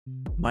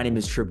My name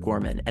is Tryp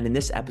Gorman, and in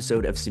this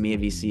episode of Semilla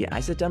VC, I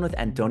sit down with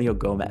Antonio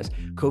Gomez,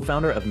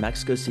 co-founder of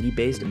Mexico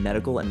City-based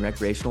medical and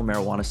recreational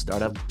marijuana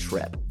startup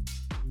Tryp.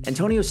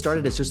 Antonio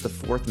started as just the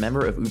fourth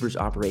member of Uber's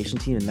operation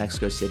team in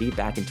Mexico City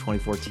back in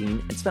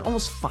 2014 and spent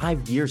almost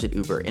 5 years at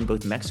Uber in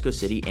both Mexico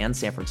City and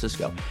San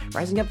Francisco,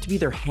 rising up to be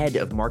their head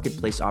of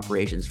marketplace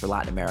operations for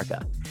Latin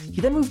America. He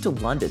then moved to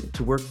London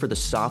to work for the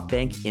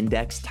SoftBank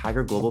Index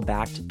Tiger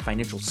Global-backed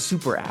financial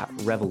super app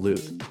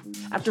Revolut.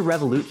 After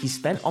Revolut, he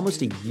spent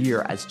almost a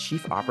year as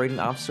chief operating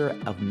officer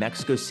of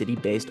Mexico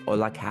City-based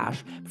Hola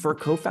Cash before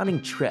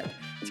co-founding Tryp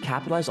to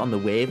capitalize on the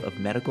wave of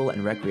medical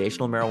and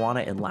recreational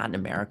marijuana in Latin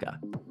America.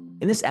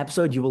 In this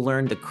episode, you will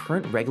learn the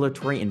current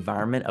regulatory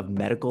environment of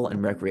medical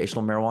and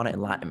recreational marijuana in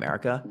Latin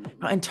America,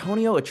 how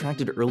Antonio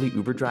attracted early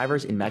Uber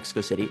drivers in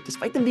Mexico City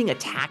despite them being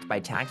attacked by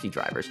taxi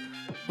drivers,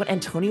 what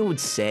Antonio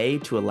would say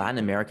to a Latin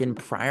American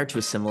prior to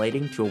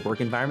assimilating to a work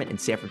environment in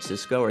San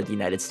Francisco or the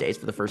United States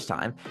for the first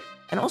time,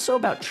 and also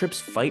about Tryp's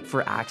fight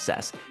for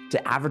access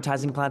to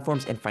advertising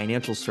platforms and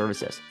financial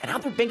services, and how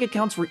their bank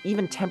accounts were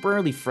even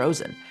temporarily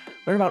frozen.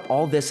 Learn about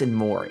all this and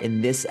more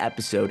in this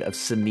episode of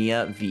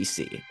Semilla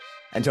VC.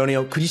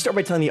 Antonio, could you start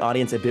by telling the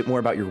audience a bit more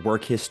about your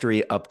work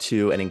history up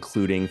to and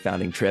including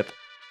founding Tryp?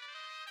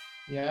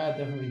 Yeah,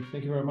 definitely.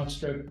 Thank you very much,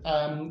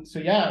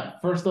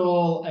 Tryp. First of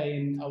all,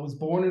 I was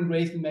born and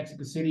raised in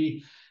Mexico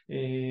City.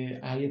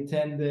 I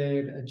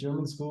attended a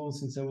German school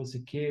since I was a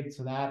kid,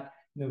 so that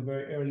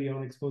very early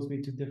on exposed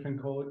me to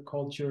different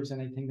cultures, and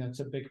I think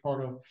that's a big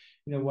part of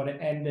what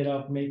ended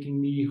up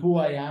making me who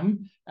I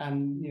am,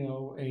 and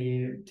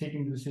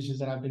taking the decisions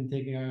that I've been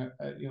taking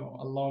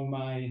along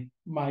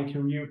my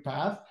career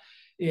path.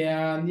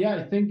 And yeah,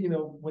 I think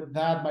with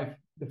that,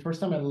 the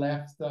first time I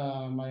left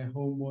my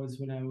home was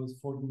when I was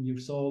 14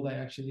 years old. I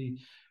actually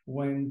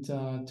went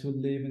to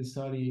live and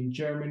study in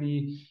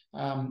Germany.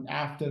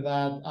 After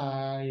that,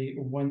 I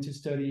went to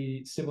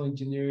study civil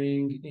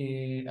engineering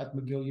at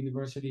McGill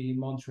University in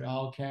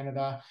Montreal,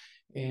 Canada.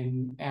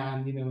 And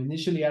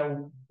initially I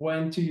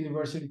went to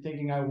university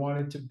thinking I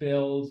wanted to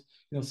build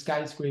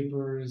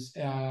skyscrapers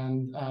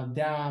and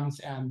dams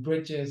and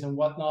bridges and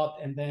whatnot,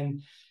 and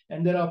then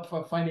ended up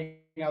finding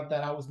out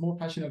that I was more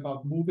passionate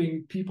about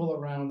moving people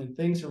around and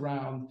things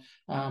around,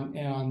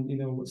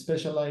 and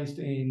specialized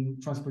in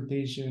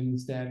transportation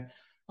instead.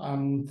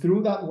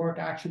 Through that work,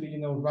 actually,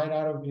 right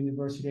out of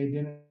university, I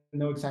didn't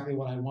know exactly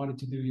what I wanted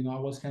to do. I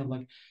was kind of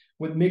like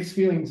with mixed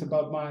feelings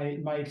about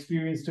my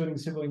experience studying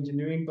civil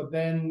engineering. But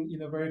then,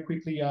 very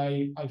quickly,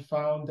 I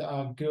found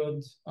a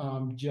good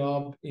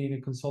job in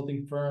a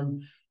consulting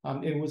firm.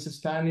 It was a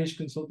Spanish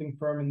consulting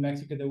firm in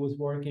Mexico that was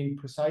working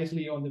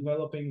precisely on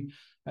developing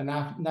a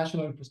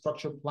national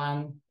infrastructure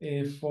plan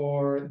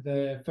for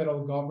the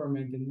federal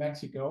government in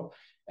Mexico.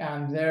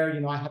 And there,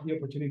 I had the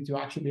opportunity to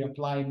actually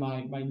apply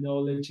my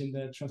knowledge in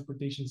the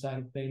transportation side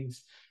of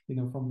things,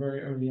 from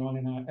very early on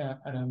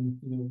at a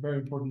very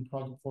important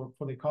project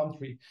for the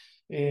country.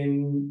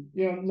 And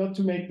not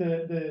to make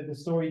the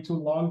story too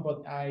long,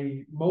 but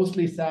I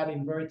mostly sat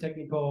in very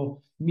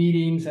technical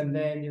meetings, and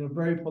then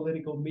very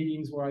political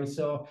meetings where I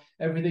saw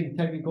everything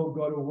technical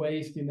go to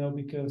waste,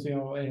 because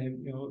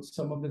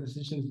some of the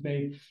decisions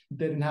made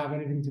didn't have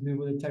anything to do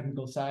with the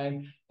technical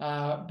side.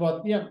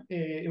 But yeah,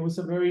 it was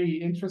a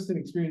very interesting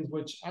experience,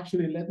 which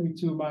actually led me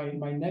to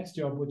my next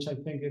job, which I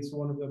think is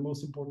one of the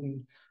most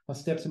important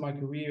steps in my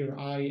career.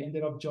 I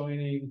ended up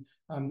joining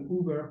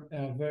Uber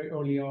very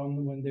early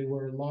on when they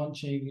were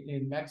launching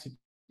in Mexico.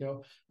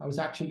 I was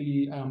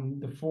actually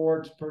the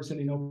fourth person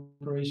in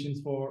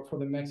operations for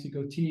the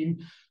Mexico team.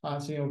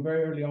 So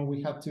very early on,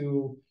 we had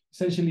to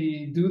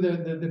essentially do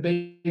the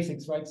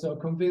basics, right? So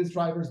convince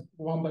drivers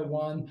one by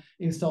one,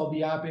 install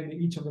the app in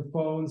each of the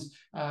phones,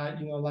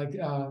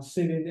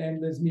 sit in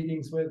endless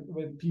meetings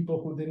with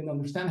people who didn't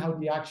understand how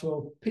the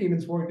actual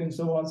payments work and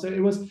so on. So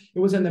it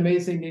was an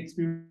amazing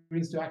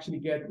experience to actually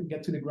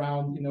get to the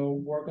ground,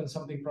 work on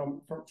something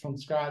from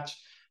scratch.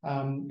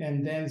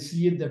 And then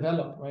see it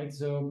develop, right?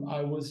 So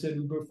I was at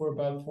Uber for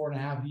about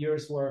 4.5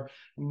 years, where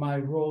my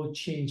role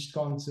changed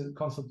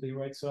constantly,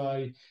 right? So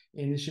I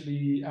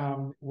initially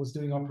was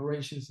doing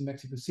operations in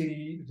Mexico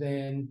City,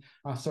 then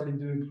I started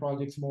doing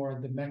projects more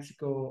at the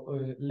Mexico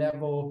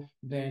level,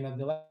 then at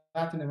the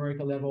Latin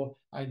America level.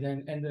 I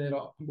then ended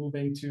up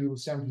moving to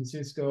San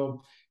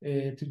Francisco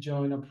to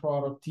join a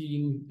product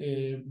team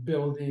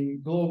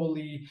building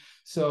globally.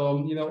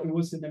 So it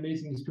was an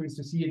amazing experience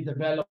to see it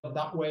develop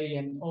that way,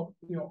 and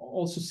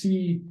also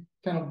see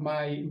kind of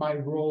my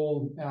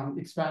role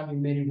expand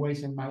in many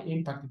ways, and my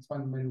impact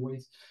expand in many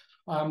ways.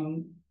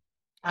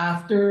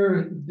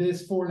 After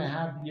this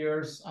 4.5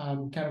 years,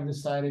 kind of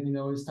decided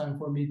it's time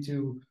for me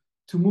to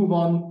move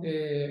on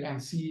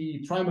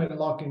and try my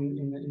luck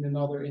in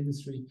another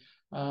industry.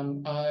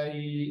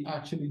 I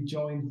actually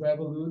joined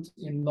Revolut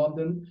in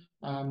London.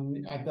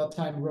 At that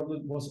time,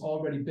 Revolut was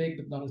already big,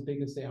 but not as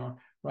big as they are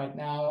right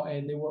now,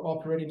 and they were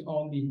operating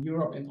only in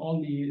Europe. And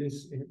only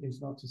is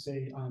not to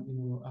say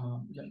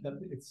that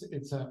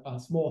it's a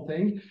small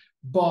thing,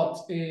 but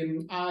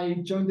I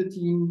joined the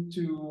team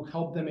to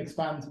help them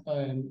expand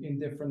in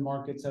different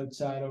markets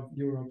outside of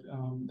Europe.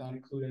 That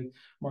included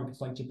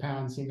markets like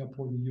Japan,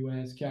 Singapore, the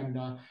US,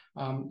 Canada,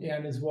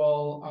 and as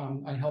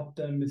well, I helped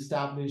them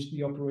establish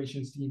the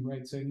operations team.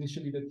 Right, so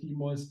initially the team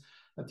was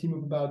a team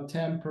of about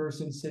 10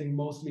 persons sitting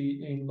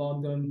mostly in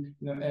London,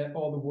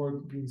 all the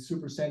work being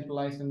super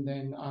centralized. And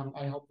then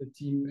I helped the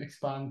team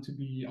expand to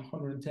be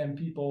 110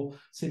 people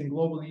sitting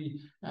globally.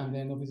 And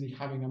then obviously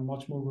having a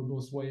much more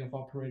robust way of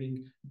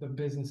operating the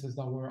businesses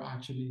that were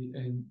actually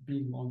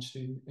being launched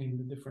in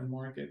the different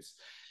markets.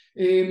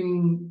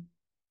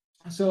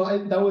 So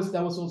that was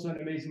also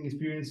an amazing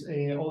experience.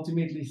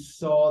 Ultimately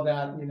saw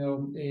that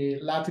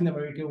Latin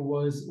America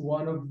was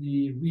one of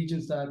the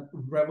regions that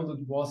Revolut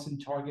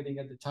wasn't targeting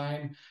at the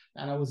time,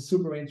 and I was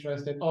super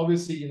interested.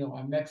 Obviously,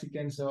 I'm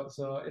Mexican, so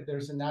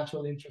there's a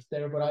natural interest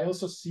there. But I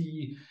also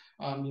see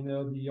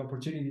the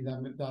opportunity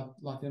that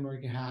Latin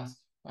America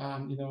has.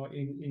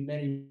 In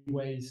many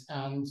ways.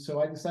 And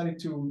so I decided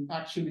to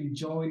actually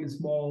join a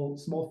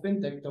small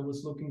fintech that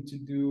was looking to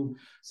do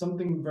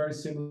something very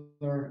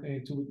similar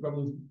to what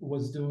Revolut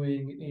was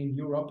doing in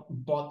Europe,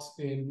 but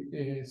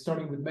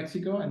starting with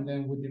Mexico and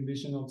then with the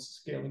ambition of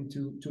scaling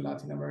to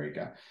Latin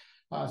America.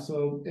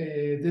 So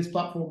this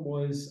platform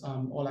was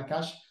Hola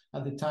Cash.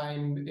 At the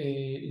time,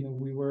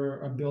 we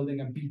were building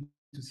a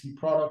B2C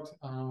product,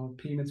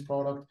 payments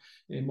product,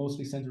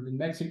 mostly centered in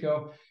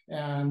Mexico.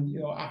 And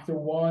after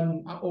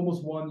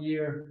almost 1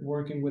 year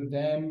working with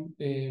them,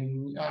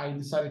 I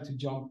decided to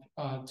jump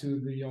to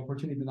the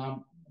opportunity that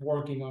I'm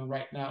working on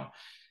right now.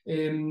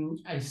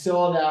 I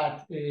saw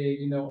that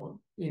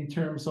in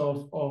terms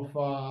of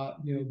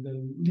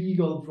the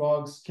legal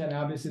drugs,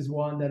 cannabis is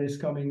one that is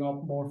coming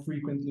up more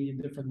frequently in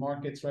different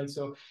markets, right?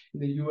 So in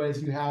the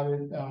US, you have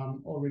it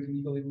already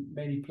legal in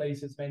many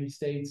places, many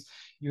states.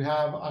 You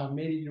have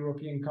many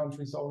European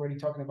countries already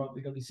talking about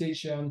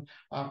legalization,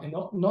 and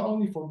not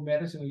only for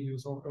medicinal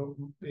use or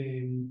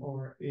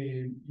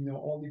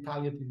only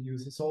palliative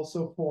use. It's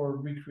also for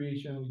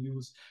recreational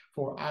use,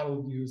 for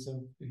adult use,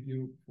 if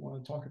you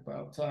want to talk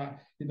about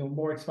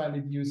more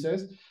expanded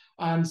uses.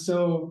 And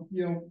so,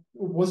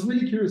 was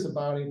really curious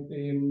about it.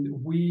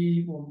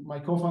 My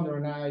co-founder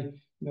and I,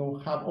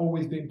 have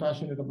always been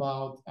passionate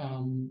about,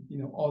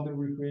 other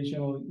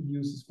recreational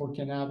uses for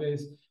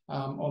cannabis,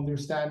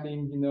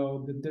 understanding,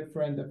 the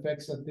different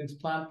effects that this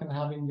plant can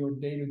have in your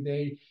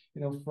day-to-day,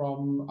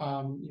 from,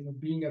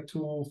 being a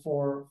tool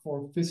for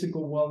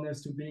physical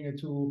wellness to being a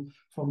tool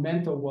for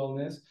mental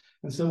wellness.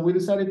 And so we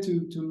decided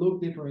to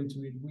look deeper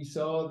into it. We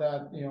saw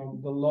that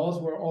the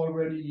laws were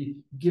already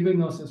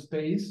giving us a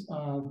space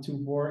to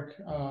work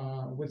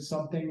with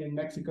something in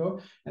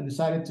Mexico, and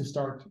decided to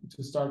start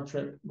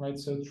Tryp. Right,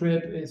 so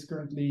Tryp is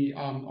currently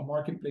a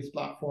marketplace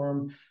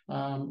platform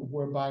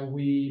whereby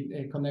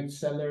we connect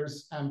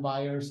sellers and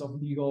buyers of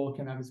legal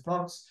cannabis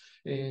products,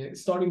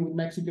 starting with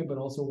Mexico, but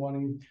also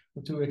wanting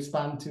to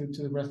expand to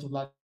the rest of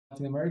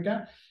Latin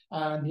America.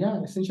 And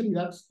yeah, essentially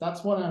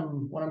that's what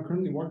I'm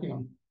currently working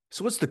on.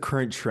 So what's the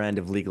current trend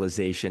of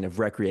legalization of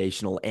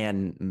recreational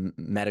and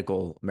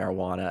medical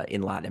marijuana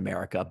in Latin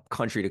America,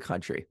 country to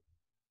country?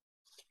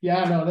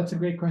 Yeah, no, that's a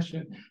great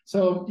question.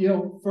 So,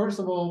 first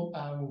of all,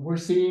 we're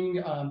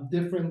seeing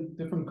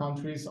different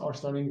countries are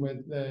starting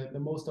with the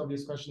most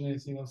obvious question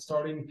is,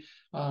 starting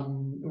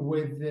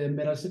with the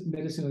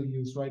medicinal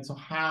use, right? So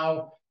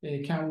how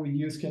can we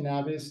use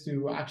cannabis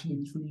to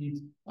actually treat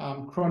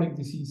chronic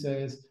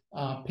diseases,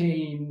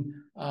 pain,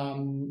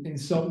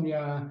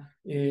 insomnia,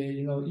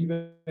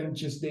 even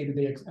just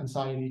day-to-day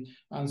anxiety.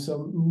 And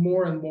so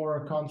more and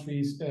more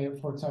countries,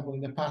 for example,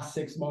 in the past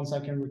 6 months, I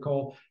can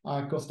recall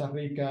Costa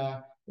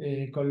Rica,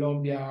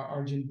 Colombia,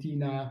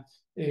 Argentina,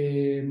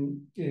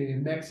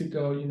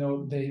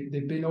 Mexico,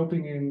 they've been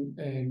opening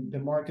the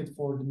market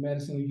for the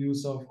medicinal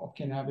use of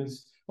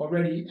cannabis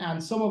already.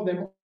 And some of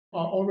them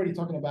are already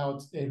talking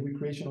about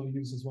recreational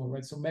use as well,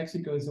 right? So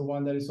Mexico is the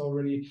one that is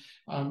already,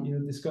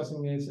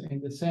 discussing this in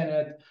the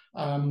Senate.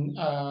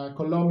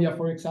 Colombia,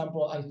 for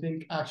example, I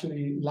think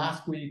actually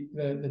last week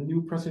the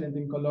new president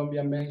in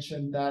Colombia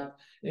mentioned that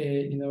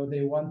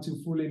they want to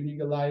fully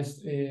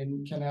legalize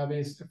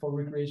cannabis for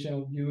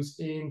recreational use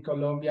in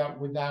Colombia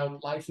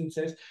without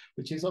licenses,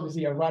 which is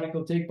obviously a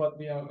radical take, but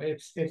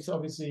it's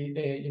obviously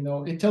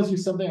it tells you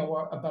something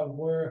about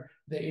where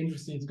the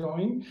industry is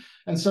going.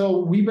 And so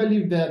we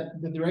believe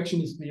that the direction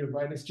is clear,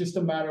 right? It's just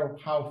a matter of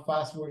how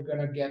fast we're going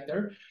to get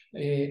there.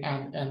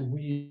 And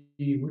we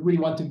really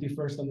want to be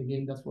first on the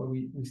game. That's why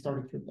we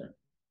started Tryp there.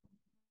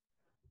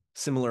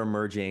 Similar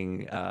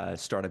emerging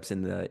startups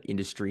in the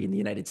industry in the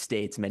United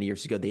States many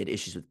years ago, they had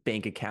issues with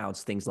bank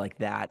accounts, things like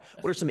that.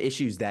 What are some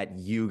issues that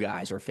you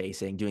guys are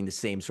facing doing the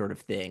same sort of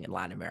thing in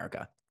Latin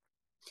America?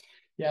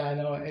 Yeah, I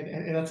know,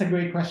 and that's a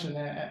great question.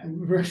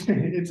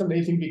 It's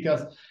amazing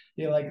because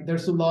like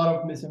there's a lot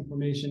of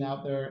misinformation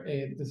out there,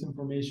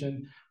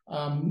 disinformation.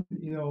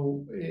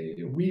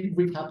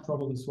 We've had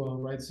trouble as well,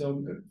 right?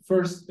 So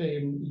first,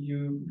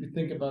 you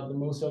think about the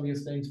most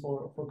obvious things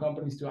for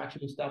companies to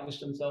actually establish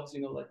themselves.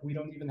 Like we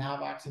don't even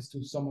have access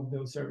to some of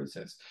those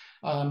services,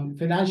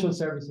 financial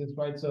services,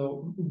 right?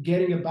 So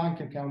getting a bank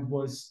account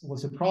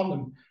was a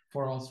problem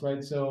for us,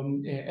 right? So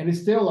and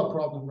it's still a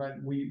problem, right?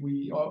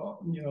 We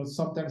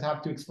sometimes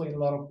have to explain a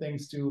lot of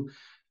things to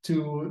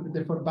the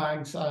different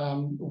banks,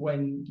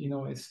 when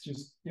it's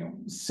just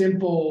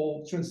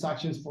simple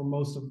transactions for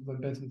most of the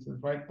businesses,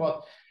 right?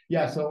 But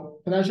yeah, so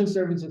financial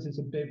services is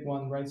a big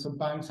one, right? So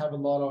banks have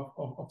a lot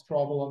of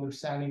trouble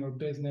understanding our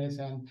business,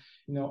 and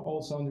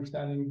also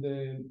understanding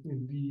the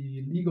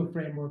legal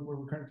framework where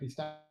we're currently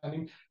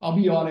standing. I'll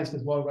be honest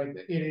as well, right?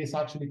 It is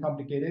actually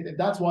complicated, and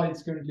that's why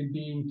it's currently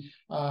being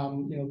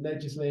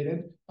legislated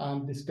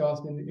and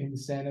discussed in the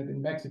Senate in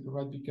Mexico,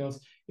 right?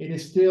 Because it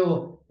is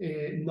still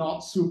not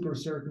super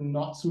certain,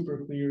 not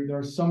super clear. There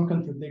are some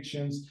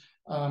contradictions.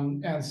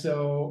 And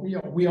so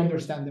we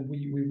understand that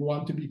we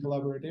want to be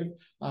collaborative,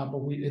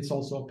 but it's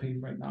also a pain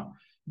right now.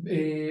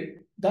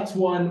 That's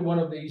one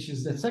of the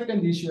issues. The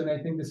second issue, and I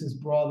think this is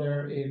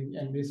broader,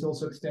 and this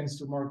also extends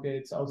to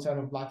markets outside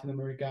of Latin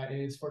America,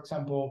 is, for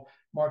example,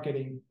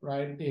 marketing,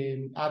 right?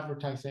 In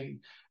advertising,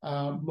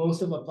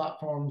 most of the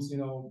platforms,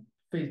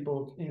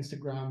 Facebook,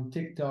 Instagram,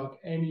 TikTok,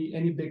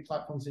 any big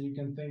platforms that you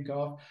can think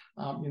of,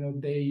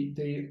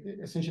 they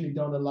essentially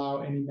don't allow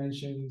any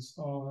mentions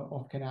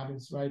of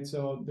cannabis, right?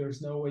 So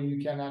there's no way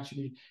you can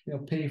actually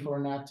pay for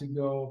an ad to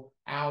go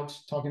out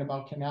talking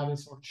about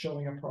cannabis or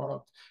showing a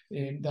product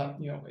that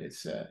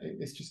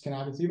it's just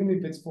cannabis, even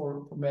if it's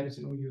for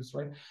medicinal use,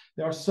 right?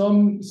 There are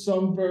some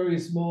very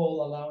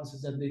small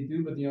allowances that they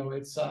do, but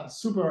it's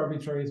super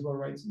arbitrary as well,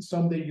 right?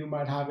 Someday you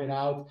might have it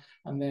out,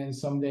 and then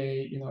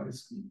someday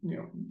it's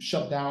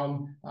shut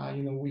down.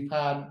 We've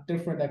had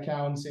different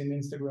accounts in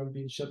Instagram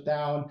being shut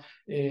down,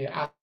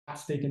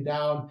 ads taken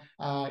down,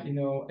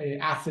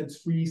 assets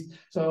freezed.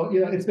 So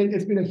it's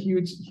been a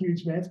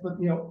huge mess, but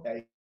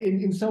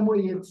in some way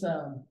it's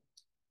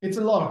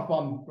a lot of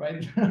fun,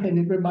 right? And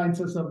it reminds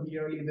us of the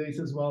early days,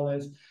 as well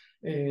as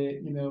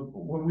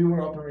when we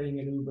were operating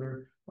an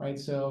Uber, right?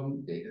 So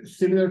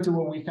similar to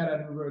what we had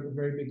at Uber at the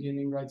very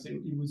beginning, right? So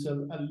it was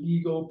a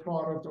legal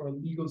product or a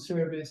legal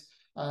service,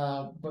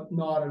 but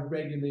not a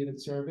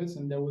regulated service.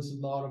 And there was a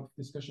lot of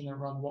discussion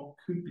around what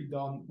could be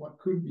done, what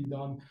could be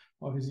done.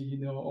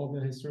 Obviously, all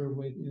the history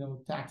with,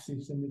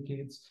 taxi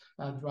syndicates,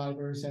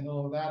 drivers, and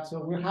all of that.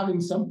 So we're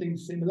having something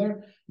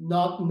similar,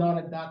 not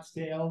at that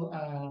scale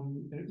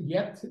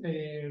yet,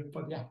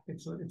 but yeah,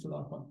 it's a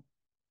lot of fun.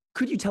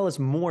 Could you tell us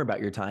more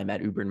about your time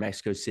at Uber in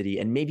Mexico City,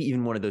 and maybe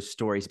even one of those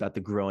stories about the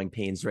growing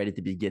pains right at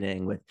the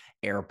beginning with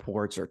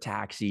airports or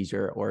taxis,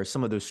 or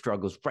some of those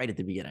struggles right at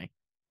the beginning?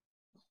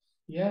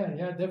 Yeah,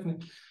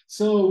 definitely.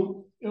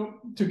 So,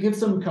 to give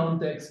some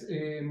context,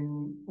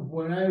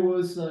 when I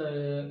was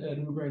at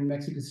Uber in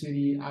Mexico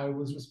City, I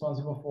was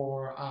responsible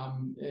for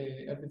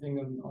everything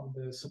on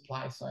the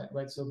supply side,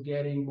 right? So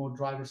getting more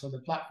drivers on the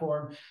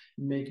platform,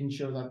 making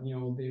sure that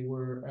they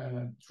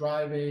were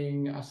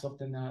driving as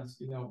often as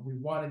we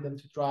wanted them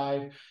to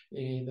drive,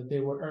 that they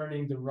were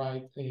earning the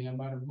right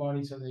amount of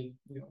money, so they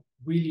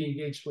really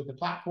engaged with the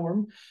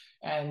platform,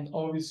 and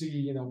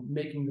obviously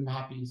making them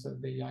happy so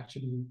they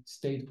actually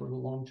stayed for the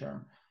long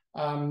term.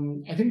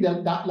 I think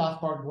that last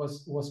part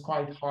was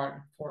quite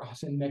hard for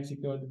us in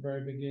Mexico at the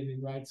very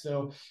beginning, right?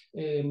 So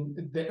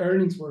the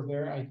earnings were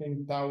there. I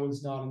think that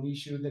was not an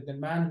issue. The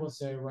demand was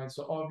there, right?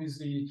 So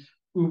obviously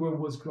Uber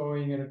was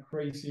growing at a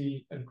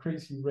crazy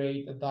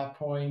rate at that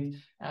point,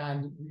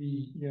 and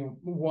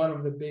one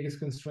of the biggest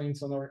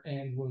constraints on our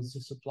end was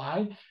the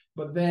supply.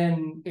 But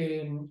then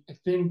I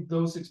think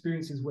those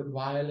experiences with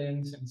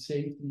violence and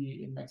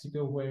safety in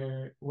Mexico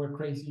were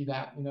crazy.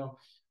 That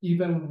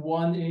even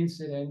one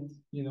incident,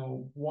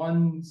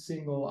 one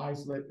single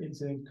isolated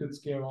incident could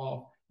scare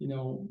off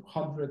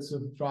hundreds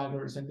of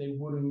drivers, and they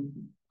wouldn't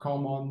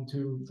come on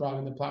to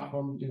driving the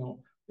platform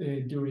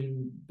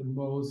during the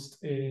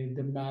most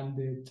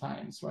demanded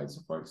times, right?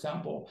 So for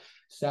example,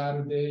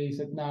 Saturdays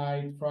at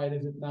night,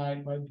 Fridays at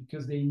night, right?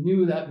 Because they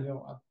knew that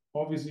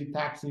obviously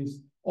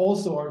taxis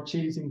also are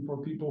chasing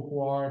for people who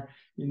are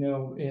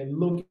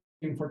looking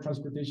for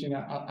transportation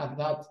at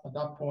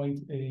that point,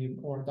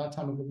 or that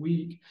time of the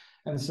week.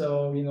 And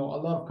so a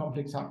lot of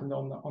conflicts happened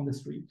on the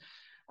street.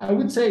 I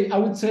would say,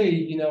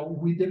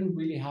 we didn't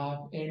really have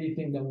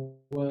anything that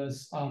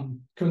was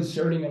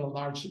concerning on a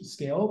large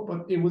scale,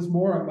 but it was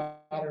more a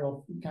matter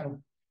of kind of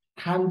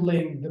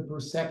handling the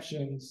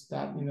perceptions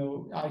that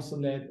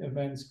isolated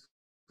events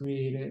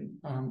created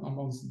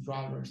amongst the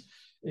drivers.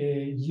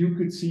 You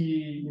could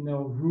see,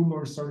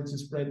 rumors started to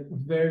spread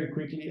very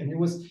quickly, and it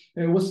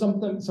was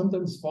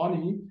sometimes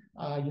funny,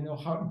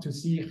 how to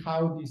see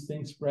how these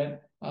things spread.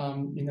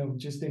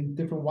 Just in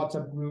different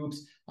WhatsApp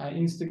groups,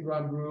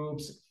 Instagram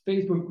groups,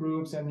 Facebook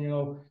groups, and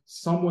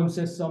someone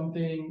says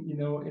something,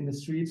 in the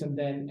streets, and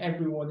then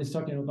everyone is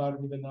talking about it,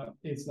 even though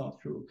it's not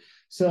true.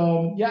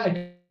 So yeah,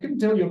 I couldn't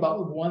tell you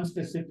about one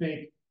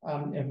specific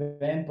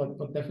event,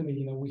 but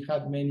definitely, we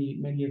had many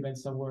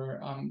events that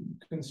were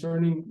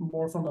concerning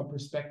more from a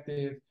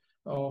perspective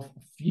of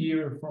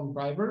fear from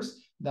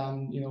drivers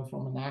than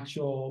from an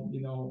actual,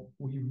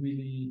 we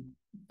really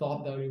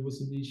thought that it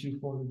was an issue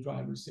for the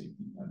driver's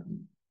safety.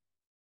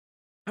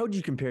 How would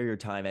you compare your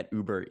time at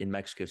Uber in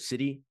Mexico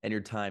City and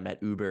your time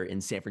at Uber in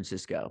San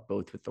Francisco,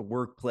 both with the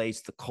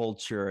workplace, the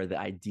culture, the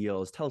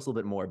ideals? Tell us a little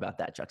bit more about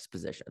that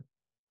juxtaposition.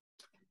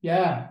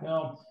 Yeah,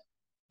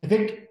 I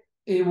think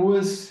it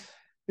was,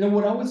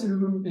 when I was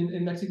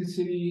in Mexico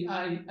City,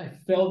 I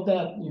felt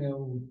that,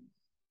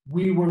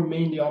 we were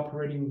mainly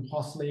operating,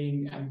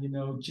 hustling, and,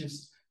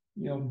 just,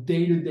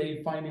 day to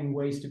day, finding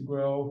ways to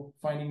grow,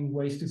 finding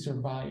ways to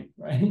survive,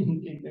 right?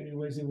 In many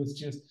ways, it was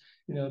just,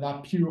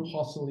 that pure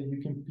hustle that you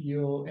can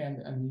feel, and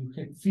you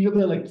can feel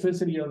the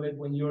electricity of it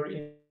when you're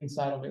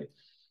inside of it.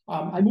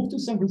 I moved to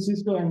San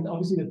Francisco, and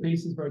obviously the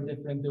pace is very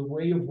different. The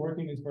way of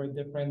working is very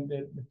different.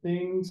 The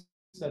things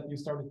that you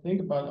start to think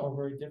about are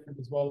very different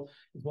as well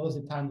as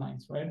the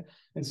timelines, right?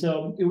 And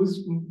so it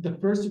was the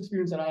first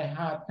experience that I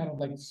had, kind of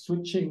like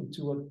switching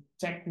to a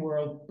tech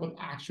world, but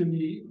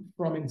actually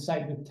from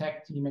inside the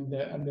tech team and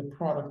the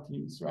product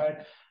teams,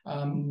 right?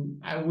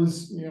 I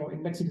was,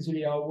 in Mexico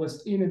City, I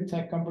was in a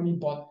tech company,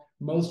 but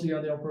mostly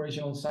on the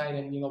operational side,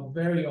 and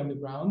very on the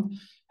ground.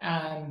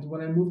 And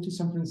when I moved to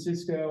San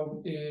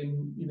Francisco,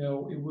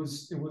 it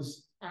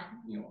was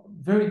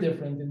very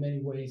different in many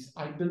ways.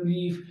 I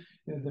believe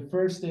the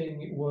first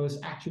thing was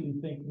actually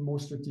thinking more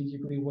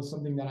strategically, was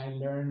something that I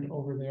learned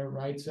over there,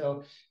 right?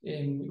 So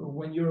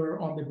when you're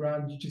on the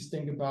ground, you just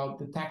think about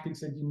the tactics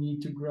that you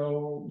need to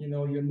grow,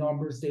 your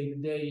numbers day to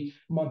day,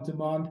 month to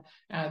month,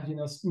 and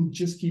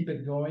just keep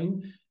it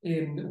going.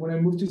 And when I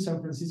moved to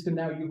San Francisco,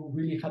 now you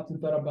really have to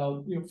thought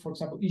about, for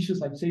example, issues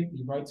like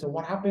safety, right? So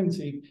what happens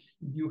if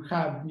you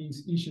have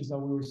these issues that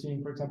we were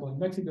seeing, for example, in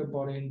Mexico,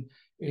 but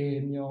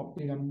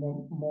in a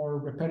more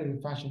repetitive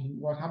fashion?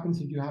 What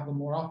happens if you have them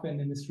more often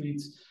in the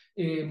streets?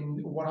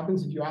 What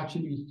happens if you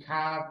actually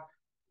have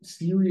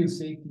serious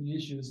safety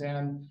issues?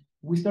 And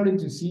we started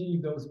to see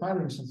those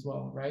patterns as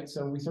well, right?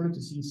 So we started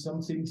to see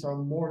some cities are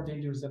more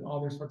dangerous than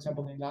others. For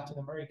example, in Latin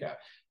America,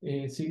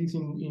 cities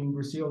in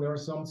Brazil, there are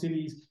some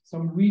cities,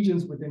 some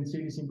regions within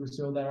cities in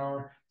Brazil that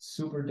are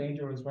super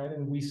dangerous, right?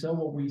 And we saw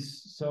what we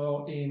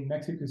saw in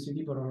Mexico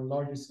City, but on a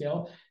larger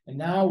scale. And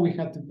now we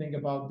have to think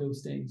about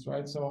those things,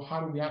 right? So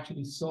how do we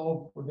actually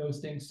solve for those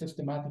things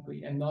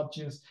systematically, and not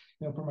just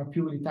from a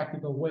purely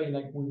tactical way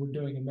like we were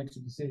doing in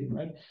Mexico City,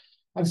 right?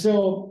 And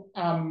so,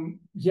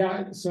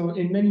 so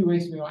in many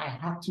ways, I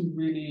had to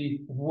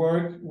really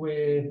work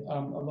with a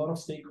lot of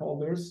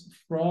stakeholders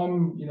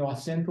from, a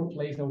central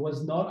place that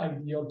was not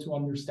ideal to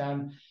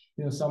understand,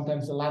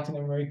 sometimes the Latin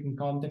American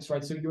context,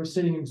 right? So you're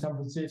sitting in San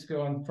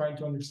Francisco and trying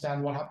to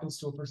understand what happens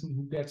to a person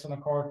who gets on a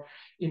car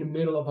in the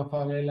middle of a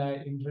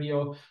favela in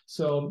Rio.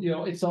 So,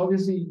 it's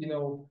obviously,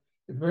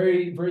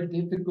 very, very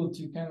difficult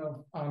to kind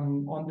of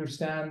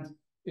understand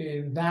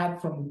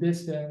that from a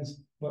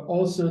distance, but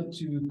also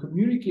to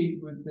communicate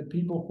with the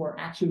people who are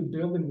actually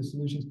building the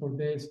solutions for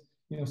this,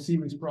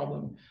 serious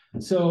problem.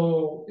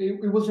 So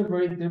it was a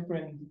very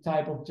different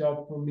type of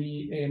job for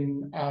me,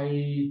 and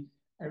I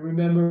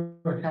remember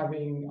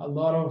having a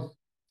lot of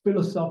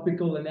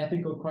philosophical and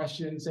ethical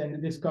questions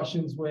and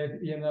discussions with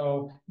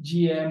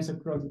GMs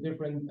across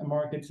different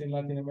markets in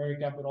Latin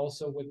America, but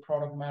also with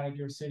product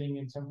managers sitting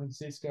in San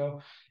Francisco.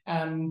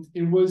 And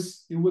it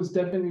was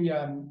definitely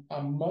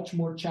a much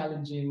more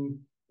challenging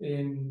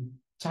in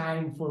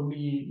time for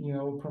me,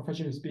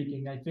 professionally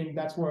speaking. I think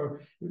that's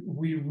where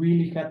we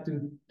really had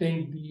to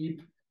think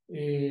deep,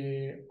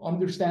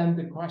 understand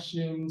the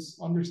questions,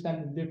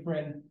 understand the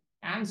different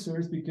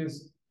answers,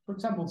 because, for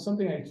example,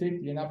 something like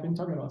safety, and I've been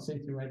talking about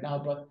safety right now,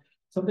 but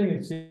something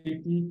like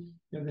safety,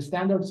 the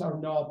standards are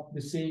not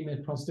the same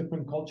across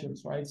different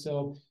cultures, right?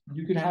 So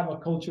you could have a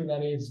culture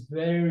that is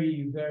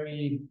very,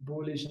 very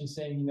bullish and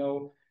saying,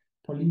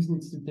 police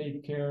needs to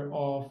take care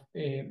of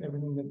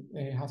everything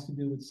that has to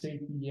do with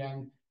safety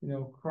and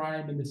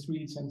crime in the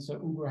streets, and so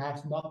Uber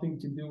has nothing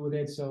to do with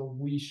it. So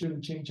we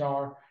shouldn't change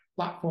our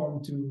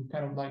platform to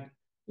kind of like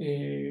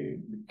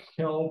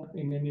help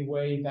in any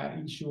way that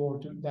issue, or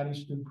that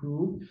issue to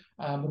improve.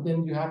 But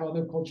then you have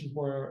other cultures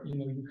where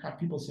you have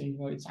people saying,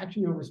 it's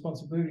actually your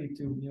responsibility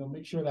to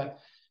make sure that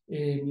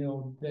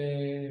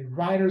the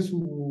riders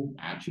who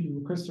actually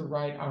request a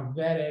ride are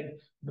vetted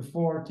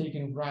before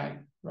taking a ride,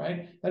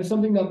 right? That is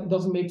something that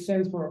doesn't make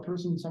sense for a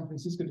person in San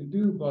Francisco to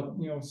do, but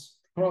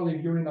probably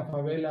if you're in a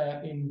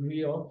favela in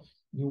Rio,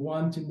 you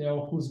want to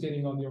know who's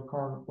getting on your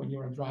car when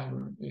you're a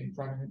driver,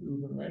 driving an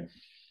Uber, right?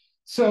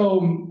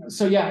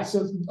 So yeah,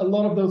 so a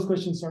lot of those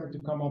questions started to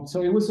come up.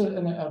 So it was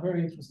a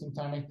very interesting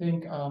time. I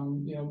think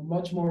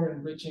much more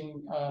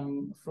enriching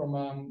from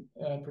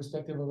a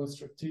perspective of a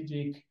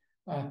strategic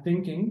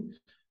thinking.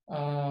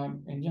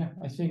 And yeah,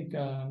 I think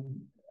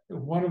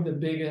one of the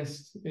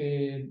biggest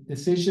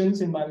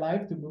decisions in my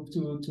life to move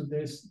to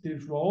this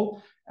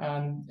role,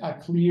 and a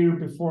clear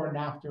before and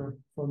after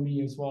for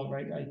me as well,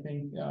 right? I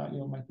think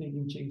my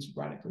thinking changed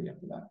radically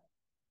after that.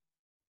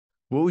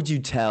 What would you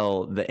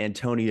tell the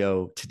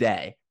Antonio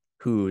today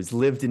who's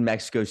lived in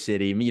Mexico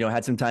City,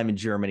 had some time in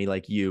Germany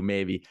like you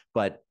maybe,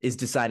 but is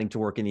deciding to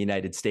work in the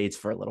United States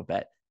for a little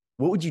bit?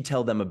 What would you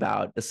tell them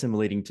about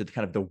assimilating to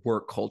kind of the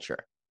work culture?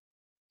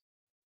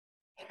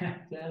 Yeah,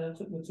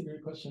 that's a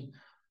great question.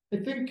 I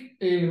think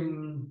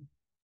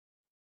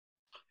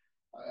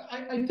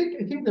I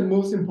think the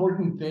most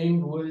important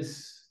thing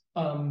was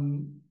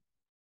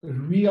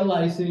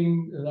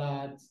realizing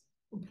that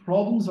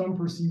problems aren't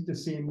perceived the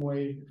same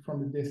way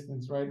from a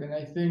distance, right? And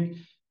I think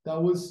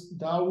that was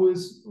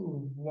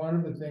one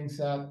of the things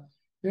that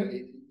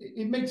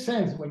it makes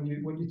sense when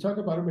you talk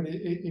about it, but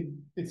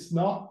it's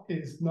not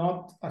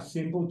as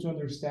simple to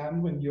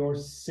understand when you're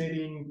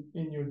sitting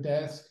in your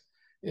desk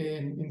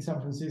in San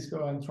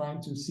Francisco and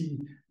trying to see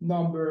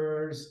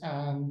numbers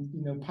and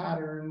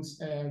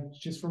patterns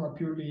just from a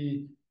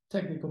purely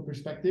technical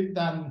perspective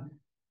than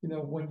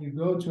when you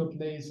go to a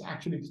place,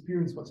 actually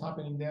experience what's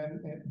happening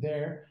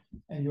there,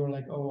 and you're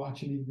like, oh,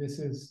 actually, this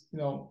is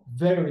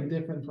very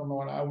different from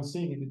what I was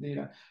seeing in the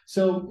data.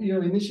 So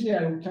initially,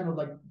 I kind of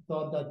like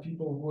thought that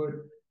people would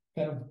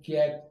kind of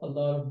get a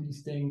lot of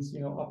these things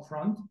up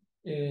front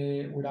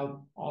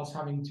without us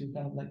having to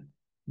kind of like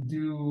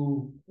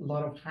do a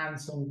lot of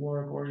hands-on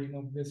work or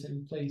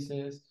visiting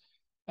places.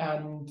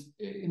 And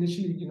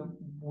initially,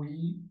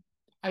 we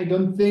I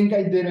don't think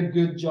I did a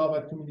good job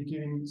at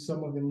communicating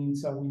some of the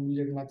needs that we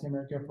needed in Latin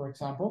America, for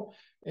example,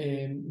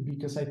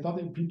 because I thought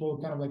that people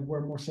kind of like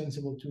were more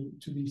sensible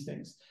to these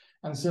things.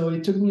 And so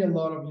it took me a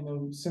lot of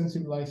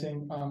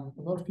sensibilizing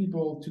a lot of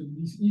people to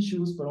these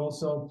issues, but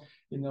also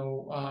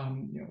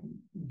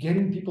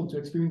getting people to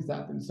experience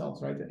that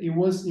themselves. Right? It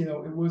was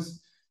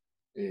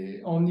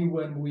only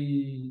when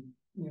we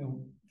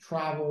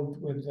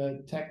traveled with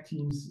the tech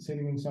teams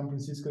sitting in San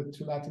Francisco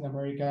to Latin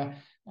America,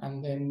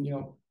 and then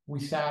we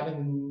sat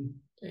in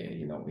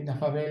a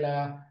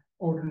favela,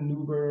 ordered an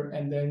Uber,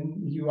 and then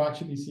you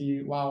actually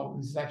see, wow,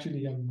 this is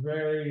actually a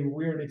very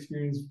weird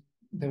experience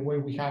the way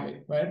we have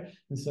it, right?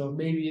 And so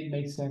maybe it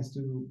makes sense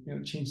to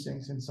change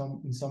things in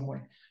some way.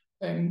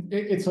 And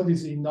it's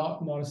obviously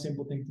not a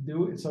simple thing to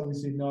do. It's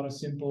obviously not a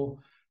simple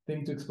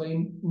thing to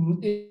explain,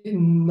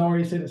 nor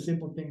is it a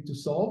simple thing to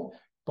solve.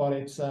 But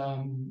it's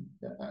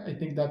I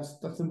think that's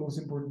the most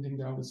important thing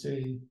that I would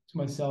say to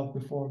myself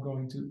before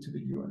going to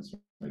the US.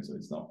 Right? So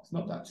it's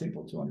not that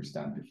simple to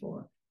understand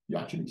before you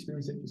actually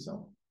experience it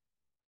yourself.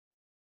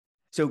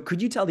 So could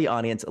you tell the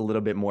audience a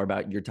little bit more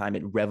about your time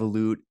at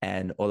Revolut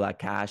and Hola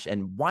Cash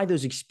and why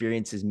those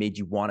experiences made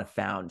you want to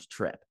found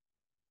Tryp?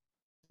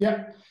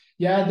 Yeah,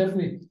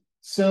 definitely.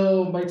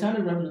 So my time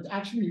at Revolut,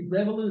 actually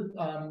Revolut,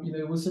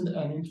 it was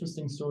an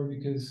interesting story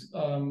because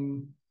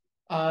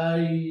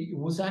I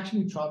was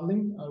actually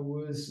traveling. I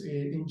was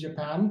in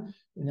Japan,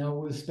 and I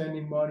was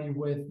spending money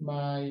with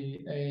my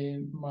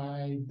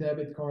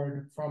debit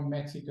card from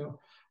Mexico,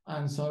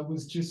 and so I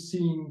was just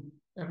seeing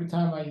every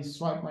time I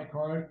swipe my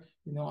card,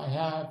 I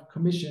have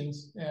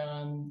commissions,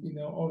 and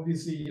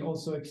obviously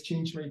also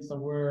exchange rates that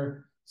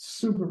were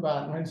super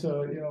bad, right?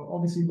 So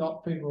obviously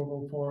not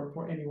favorable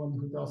for anyone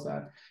who does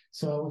that.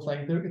 So I was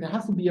like, there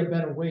has to be a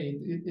better way.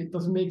 It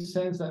doesn't make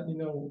sense that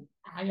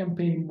I am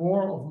paying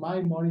more of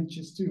my money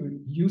just to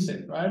use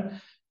it, right?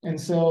 And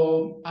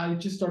so I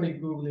just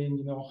started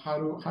Googling,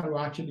 how to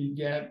actually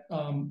get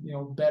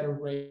better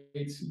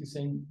rates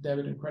using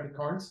debit and credit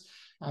cards.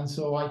 And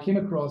so I came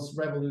across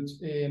Revolut,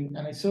 and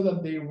I saw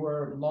that they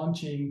were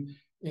launching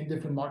in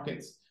different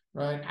markets.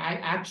 Right, I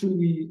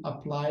actually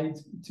applied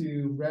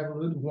to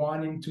Revolut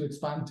wanting to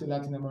expand to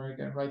Latin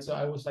America. Right, so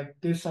I was like,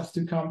 this has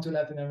to come to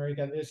Latin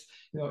America. This,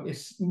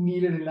 is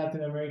needed in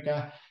Latin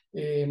America,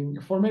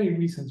 for many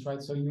reasons.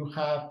 Right, so you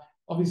have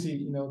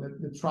obviously,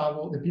 the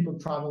travel, the people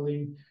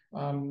traveling,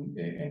 and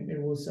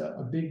it was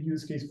a big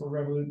use case for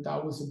Revolut.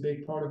 That was a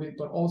big part of it.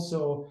 But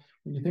also,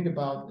 when you think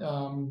about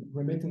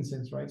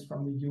remittances, right,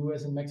 from the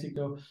U.S. and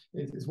Mexico,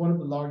 it's one of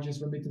the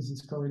largest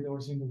remittances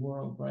corridors in the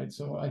world, right?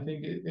 So I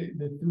think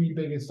the three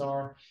biggest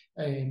are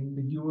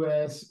the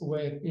U.S.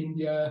 with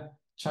India,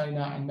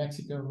 China, and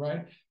Mexico,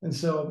 right? And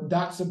so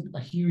that's a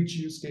huge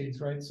use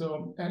case, right?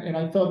 So and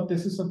I thought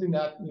this is something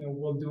that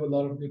will do a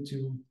lot of good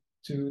to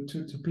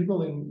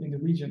people in the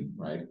region,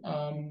 right?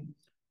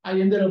 I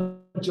ended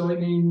up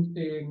joining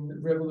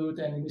in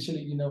Revolut, and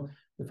initially,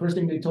 the first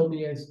thing they told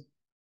me is,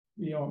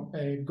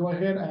 go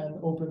ahead and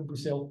open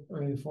Brazil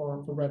for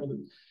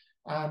Revolut.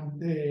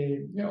 And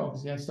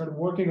obviously I started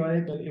working on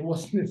it, but it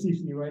wasn't as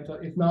easy, right? So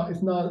it's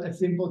not as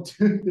simple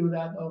to do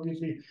that.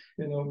 Obviously,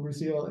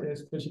 Brazil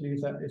especially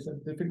is a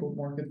difficult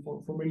market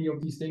for many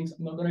of these things.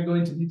 I'm not going to go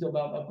into detail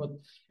about that, but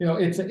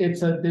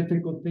it's a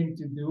difficult thing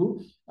to do.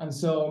 And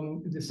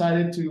so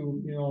decided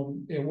to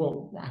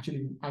well,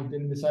 actually I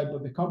didn't decide,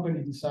 but the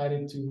company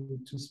decided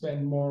to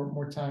spend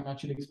more time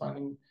actually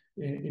expanding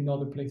in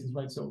other places,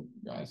 right? So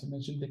as I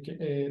mentioned,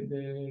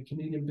 the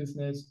Canadian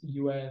business, the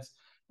US,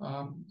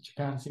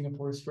 Japan,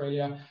 Singapore,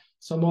 Australia,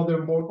 some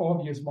other more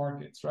obvious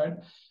markets, right?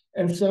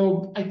 And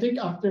so I think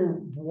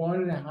after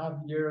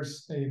 1.5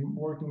 years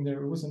working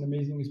there, it was an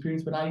amazing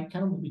experience, but I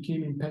kind of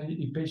became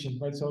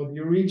impatient, right? So the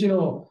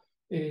original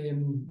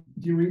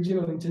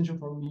intention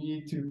for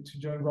me to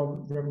join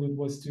Revolut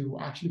was to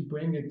actually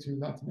bring it to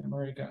Latin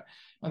America.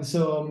 And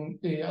so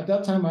at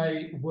that time,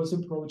 I was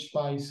approached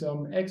by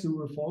some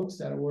ex-Uber folks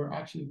that were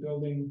actually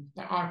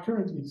are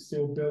currently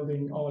still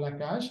building Hola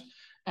Cash.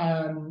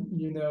 And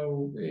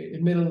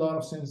it made a lot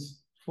of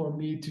sense for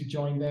me to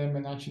join them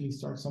and actually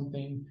start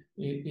something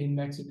in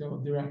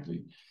Mexico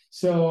directly.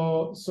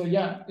 So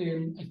yeah,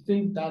 I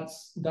think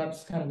that's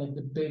kind of like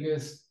the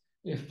biggest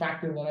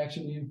factor that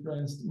actually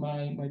influenced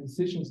my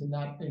decisions in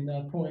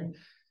that point.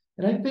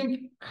 And I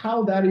think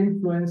how that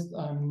influenced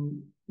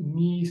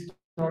me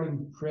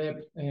starting Tryp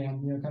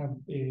and kind of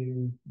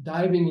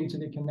diving into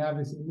the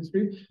cannabis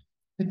industry.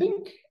 I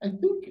think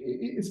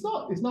it's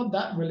not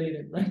that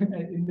related, right?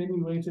 In many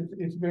ways,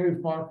 it's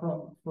very far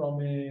from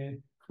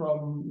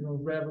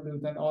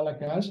Revolut and All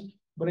Cash.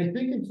 But I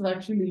think it's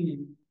actually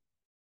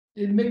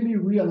it made me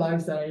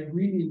realize that I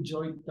really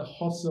enjoyed the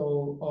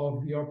hustle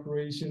of the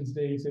operations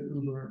days at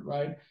Uber,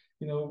 right?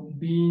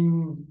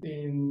 Being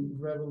in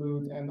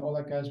Revolut and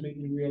All Cash made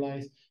me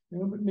realize,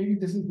 but maybe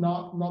this is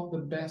not the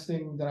best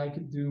thing that I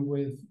could do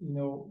with,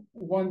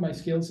 one, my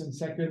skills, and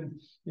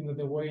second,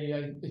 the way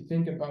I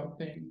think about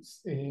things,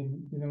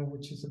 and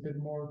which is a bit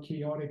more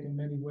chaotic in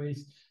many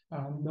ways,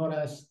 not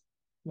as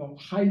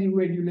highly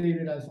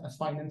regulated as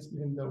finance,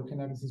 even though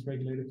cannabis is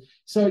regulated.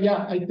 So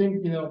yeah, I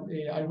think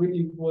I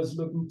really was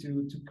looking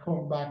to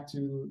come back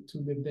to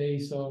the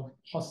days of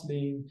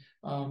hustling,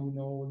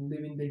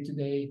 living day to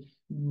day,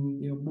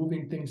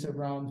 moving things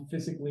around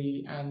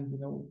physically, and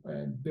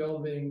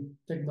building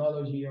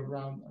technology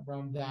around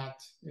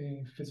that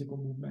physical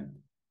movement.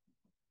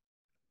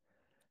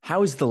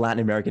 How has the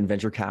Latin American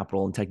venture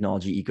capital and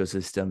technology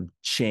ecosystem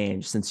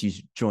changed since you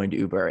joined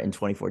Uber in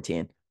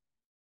 2014?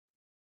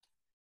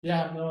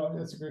 Yeah, no,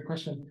 that's a great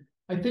question.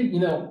 I think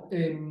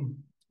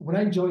when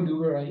I joined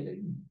Uber,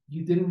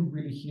 you didn't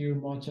really hear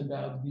much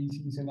about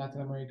VCs in Latin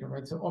America,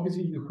 right? So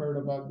obviously you heard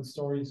about the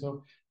stories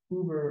of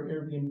Uber,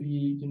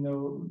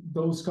 Airbnb,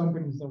 those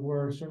companies that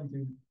were starting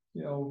to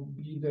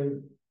be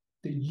the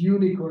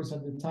unicorns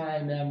at the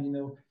time, and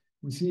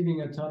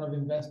receiving a ton of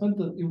investment.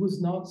 But it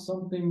was not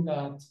something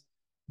that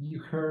you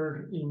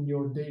heard in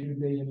your day to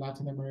day in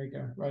Latin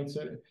America, right?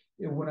 So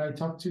when I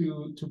talk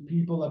to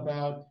people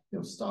about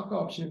stock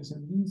options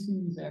and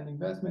VCs and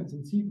investments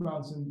and seed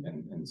rounds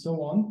and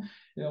so on,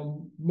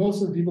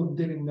 most of the people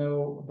didn't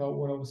know about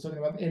what I was talking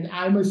about, and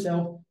I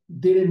myself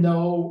didn't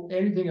know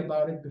anything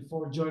about it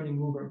before joining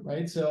Uber,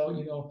 right? So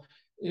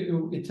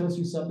it tells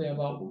you something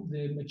about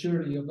the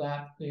maturity of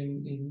that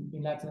in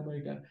Latin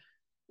America.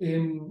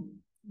 In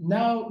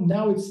now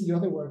it's the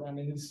other way around,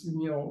 and it's a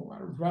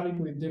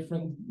radically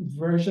different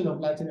version of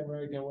Latin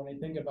America when I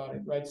think about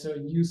it, right? So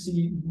you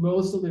see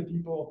most of the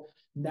people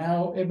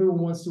now, everyone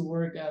wants to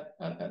work at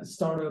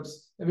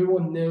startups.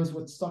 Everyone knows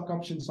what stock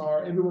options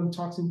are. Everyone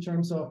talks in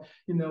terms of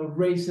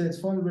races,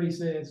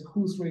 fundraisers,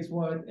 who's raised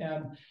what,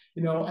 and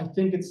I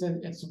think it's a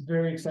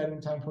very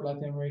exciting time for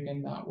Latin America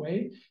in that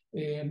way.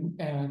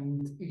 And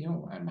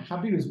I'm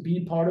happy to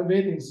be part of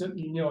it in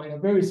a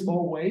very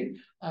small way,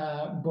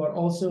 but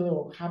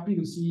also happy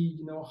to see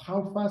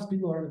how fast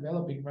people are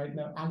developing right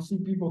now. I see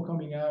people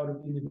coming out of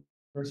university,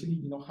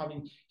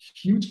 having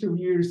huge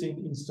careers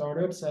in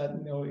startups.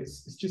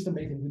 It's just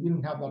amazing. We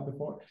didn't have that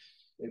before.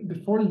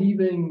 Before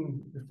leaving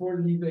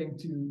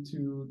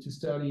to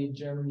study in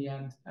Germany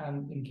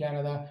and in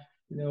Canada,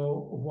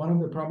 one of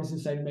the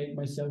promises I made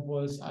myself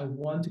was I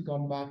want to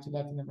come back to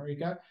Latin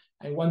America.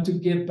 I want to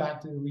give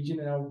back to the region,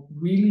 and I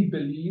really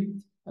believed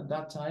at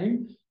that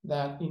time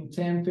that in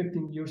 10,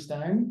 15 years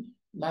time,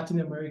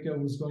 Latin America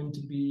was going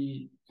to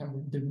be kind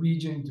of the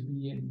region to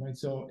be in, right?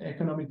 So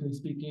economically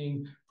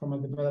speaking, from a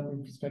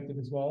development perspective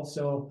as well.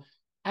 So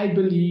I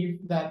believe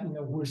that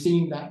we're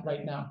seeing that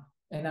right now,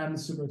 and I'm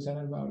super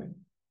excited about it.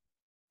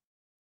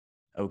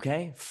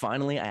 Okay,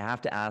 finally, I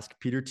have to ask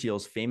Peter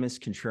Thiel's famous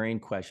contrarian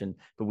question,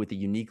 but with a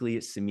uniquely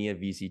Semilla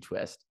VC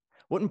twist.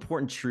 What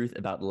important truth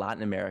about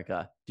Latin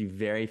America do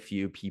very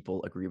few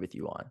people agree with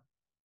you on?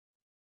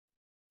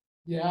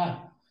 Yeah,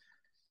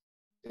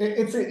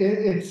 it's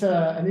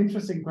an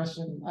interesting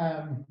question.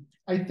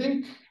 I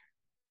think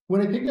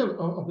when I think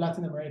of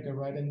Latin America,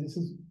 right, and this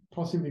is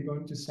possibly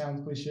going to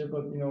sound cliche,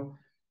 but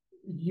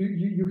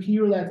you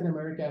hear Latin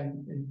America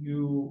and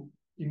you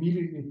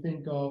immediately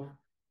think of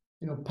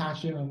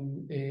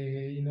passion,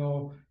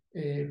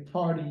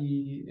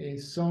 party,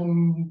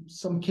 some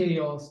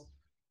chaos.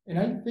 And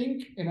I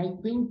think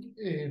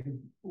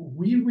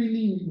we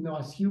really,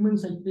 as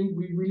humans, I think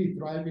we really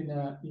thrive in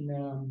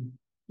an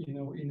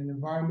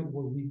environment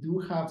where we do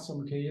have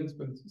some chaos,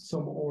 but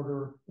some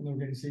order and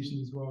organization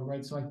as well,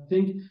 right? So I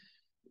think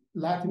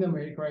Latin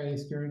America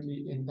is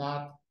currently in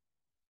that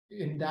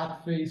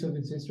phase of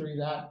its history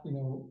that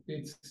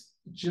it's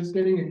just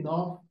getting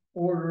enough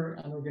order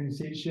and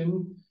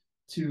organization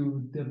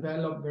to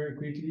develop very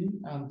quickly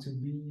and to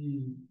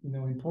be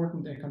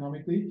important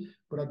economically,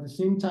 but at the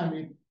same time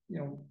it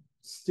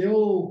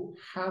still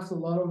has a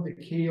lot of the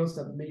chaos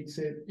that makes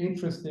it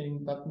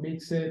interesting, that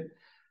makes it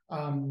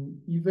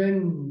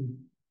even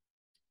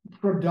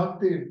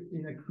productive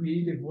in a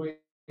creative way,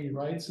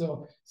 right?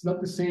 So it's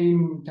not the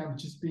same kind of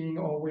just being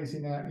always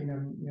in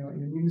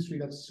an industry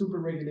that's super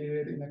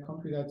regulated, in a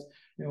country that's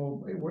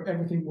where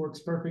everything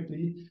works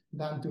perfectly,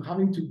 than to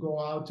having to go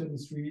out to the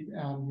street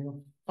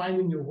and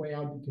finding your way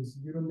out because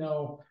you don't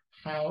know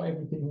how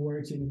everything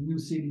works in a new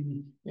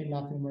city in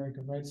Latin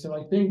America, right? So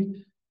I think,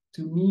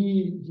 to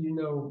me,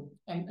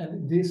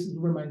 and this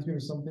reminds me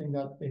of something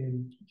that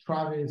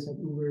Travis at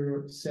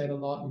Uber said a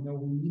lot.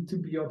 We need to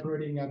be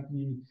operating at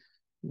the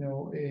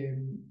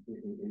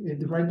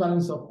right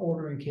balance of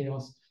order and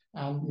chaos.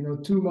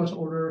 And too much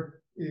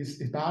order is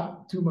bad.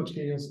 Too much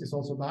chaos is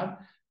also bad.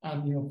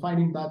 And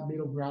finding that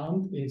middle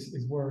ground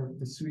is where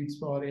the sweet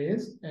spot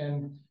is.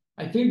 And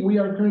I think we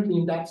are currently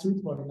in that sweet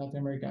spot in Latin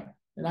America.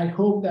 And I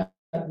hope that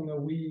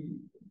we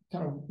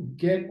kind of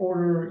get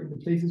order in the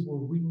places where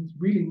we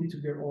really need to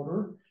get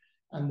order,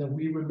 and that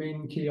we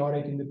remain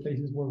chaotic in the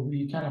places where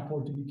we can't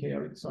afford to be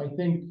chaotic. So I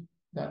think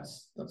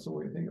that's the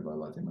way to think about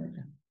Latin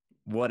America.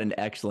 What an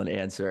excellent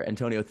answer.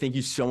 Antonio, thank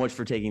you so much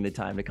for taking the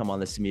time to come on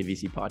the Semilla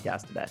VC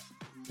podcast today.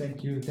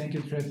 Thank you,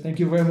 Tryp. Thank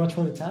you very much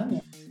for the time.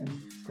 And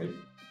great.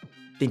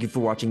 Thank you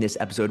for watching this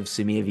episode of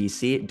Semilla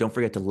VC. Don't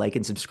forget to like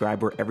and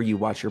subscribe wherever you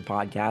watch your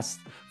podcasts.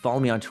 Follow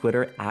me on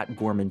Twitter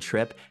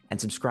 @GormanTryp, and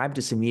subscribe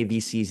to Semilla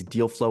VC's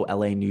Dealflow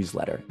LA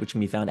newsletter, which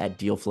can be found at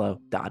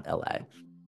dealflow.la.